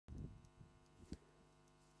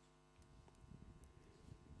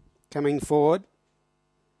coming forward.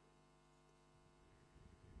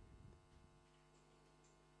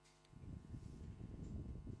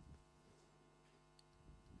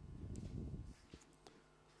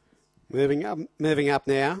 Moving up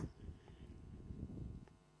now.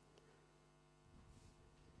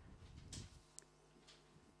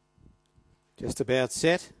 Just about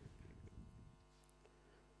set.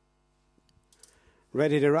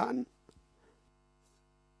 Ready to run.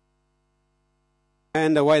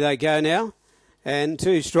 And away they go now. And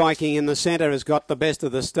 2 Striking in the centre has got the best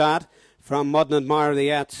of the start from Modern Admirer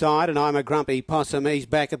the outside, and I'm a Grumpy Possum. He's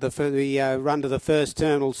back at the run to the first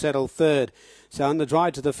turn, will settle third. So on the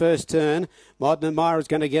drive to the first turn, Modern Admirer is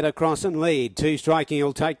going to get across and lead. 2 Striking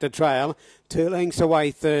will take the trail. 2 lengths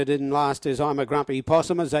away third, and last is I'm a Grumpy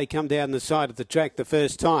Possum as they come down the side of the track the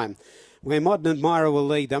first time, where Modern Admirer will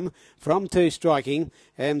lead them from 2 Striking,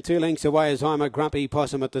 and 2 lengths away is I'm a Grumpy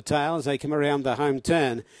Possum at the tail as they come around the home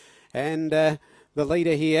turn. And the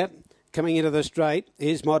leader here coming into the straight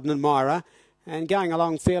is Modern Admirer, and going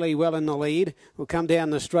along fairly well in the lead. Will come down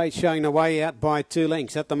the straight, showing the way out by 2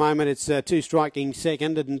 lengths. At the moment it's 2 Striking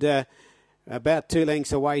second, and about 2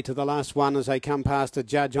 lengths away to the last one as they come past the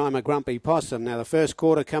judge, I'm a Grumpy Possum. Now the first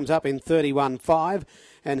quarter comes up in 31.5,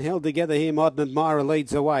 and held together here Modern Admirer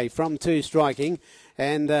leads away from 2 Striking,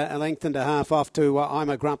 and a length and a half off to I'm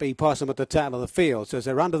a Grumpy Possum at the tail of the field. So as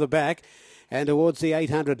they run to the back and towards the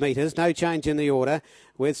 800 metres, no change in the order,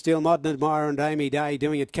 with still Modern Admirer and Amy Day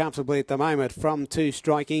doing it comfortably at the moment from 2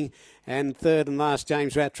 Striking, and third and last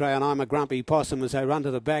James Rattray and I'm a Grumpy Possum as they run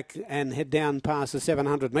to the back and head down past the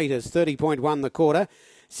 700 metres. 30.1 the quarter,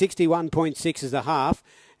 61.6 is the half,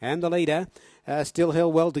 and the leader still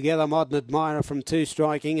held well together, Modern Admirer from 2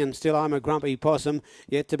 Striking, and still I'm a Grumpy Possum,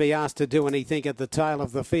 yet to be asked to do anything at the tail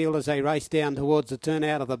of the field as they race down towards the turn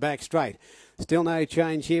out of the back straight. Still no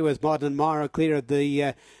change here with Modern Admirer clear of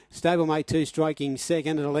the stablemate 2 Striking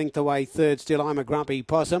second, and a length away third, still I'm a Grumpy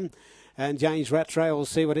Possum. And James Rattray will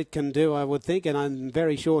see what it can do, I would think, in a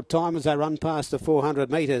very short time as they run past the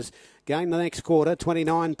 400 metres. Going the next quarter,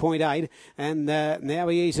 29.8, and now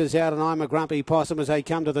he eases out, and I'm a Grumpy Possum as they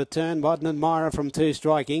come to the turn. Modern Admirer from 2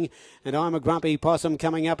 Striking, and I'm a Grumpy Possum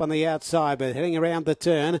coming up on the outside, but heading around the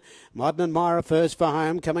turn. Modern Admirer first for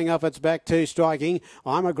home, coming off its back, 2 Striking.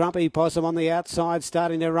 I'm a Grumpy Possum on the outside,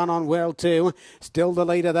 starting to run on well too. Still the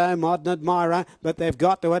leader though, Modern Admirer, but they've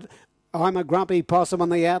got to it. I'm a Grumpy Possum on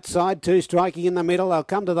the outside, 2 Striking in the middle. They'll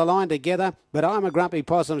come to the line together, but I'm a Grumpy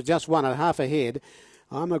Possum's just won at half ahead.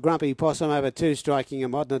 I'm a Grumpy Possum over 2 Striking,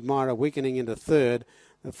 and Modern Admirer weakening into third.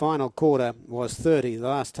 The final quarter was 30, the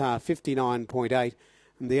last half 59.8,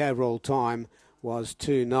 and the overall time was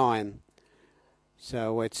 2.9.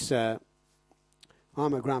 So it's I'm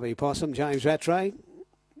a Grumpy Possum, James Rattray,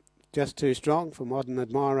 just too strong for Modern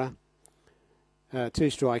Admirer, 2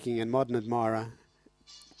 Striking and Modern Admirer